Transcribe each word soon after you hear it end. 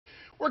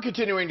We're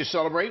continuing to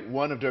celebrate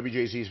one of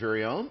WJZ's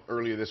very own.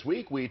 Earlier this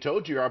week, we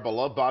told you our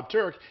beloved Bob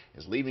Turk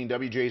is leaving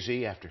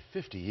WJZ after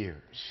 50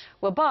 years.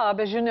 Well,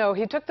 Bob, as you know,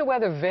 he took the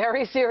weather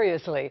very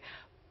seriously,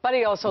 but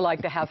he also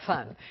liked to have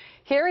fun.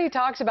 Here he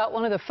talks about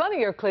one of the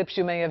funnier clips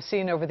you may have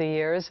seen over the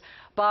years,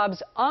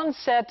 Bob's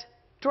on-set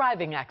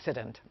driving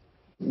accident.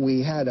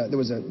 We had there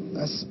was a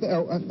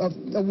steering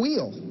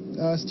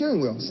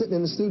wheel sitting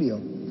in the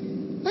studio.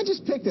 I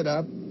just picked it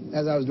up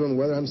as I was doing the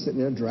weather. I'm sitting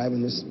there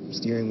driving this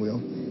steering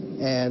wheel.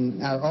 And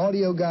our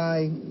audio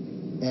guy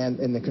and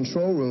in the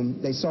control room,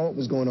 they saw what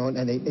was going on,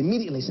 and they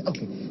immediately said,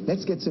 okay,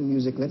 let's get some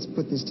music, let's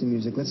put this to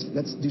music, let's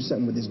do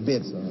something with this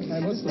bit. And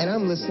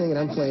I'm listening, and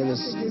I'm playing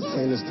this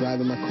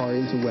driving my car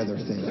into weather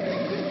thing.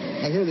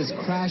 I hear this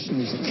crash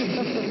music,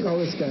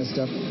 all this kind of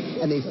stuff,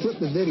 and they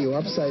flip the video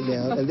upside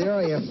down, and there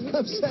I am,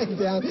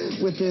 upside down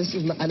with this,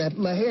 and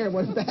my hair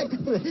went back.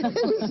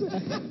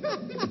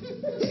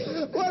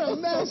 What a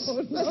mess!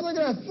 Let's look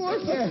at our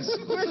forecast.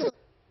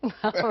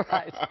 All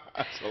right.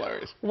 That's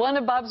hilarious. One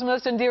of Bob's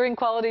most endearing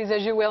qualities,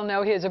 as you well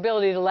know, his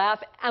ability to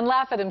laugh and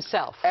laugh at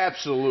himself.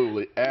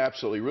 Absolutely,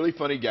 absolutely. Really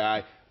funny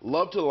guy.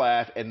 Loved to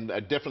laugh, and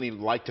definitely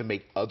liked to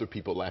make other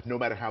people laugh, no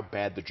matter how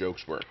bad the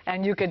jokes were.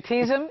 And you could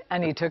tease him,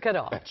 and he took it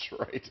all. That's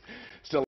right. Still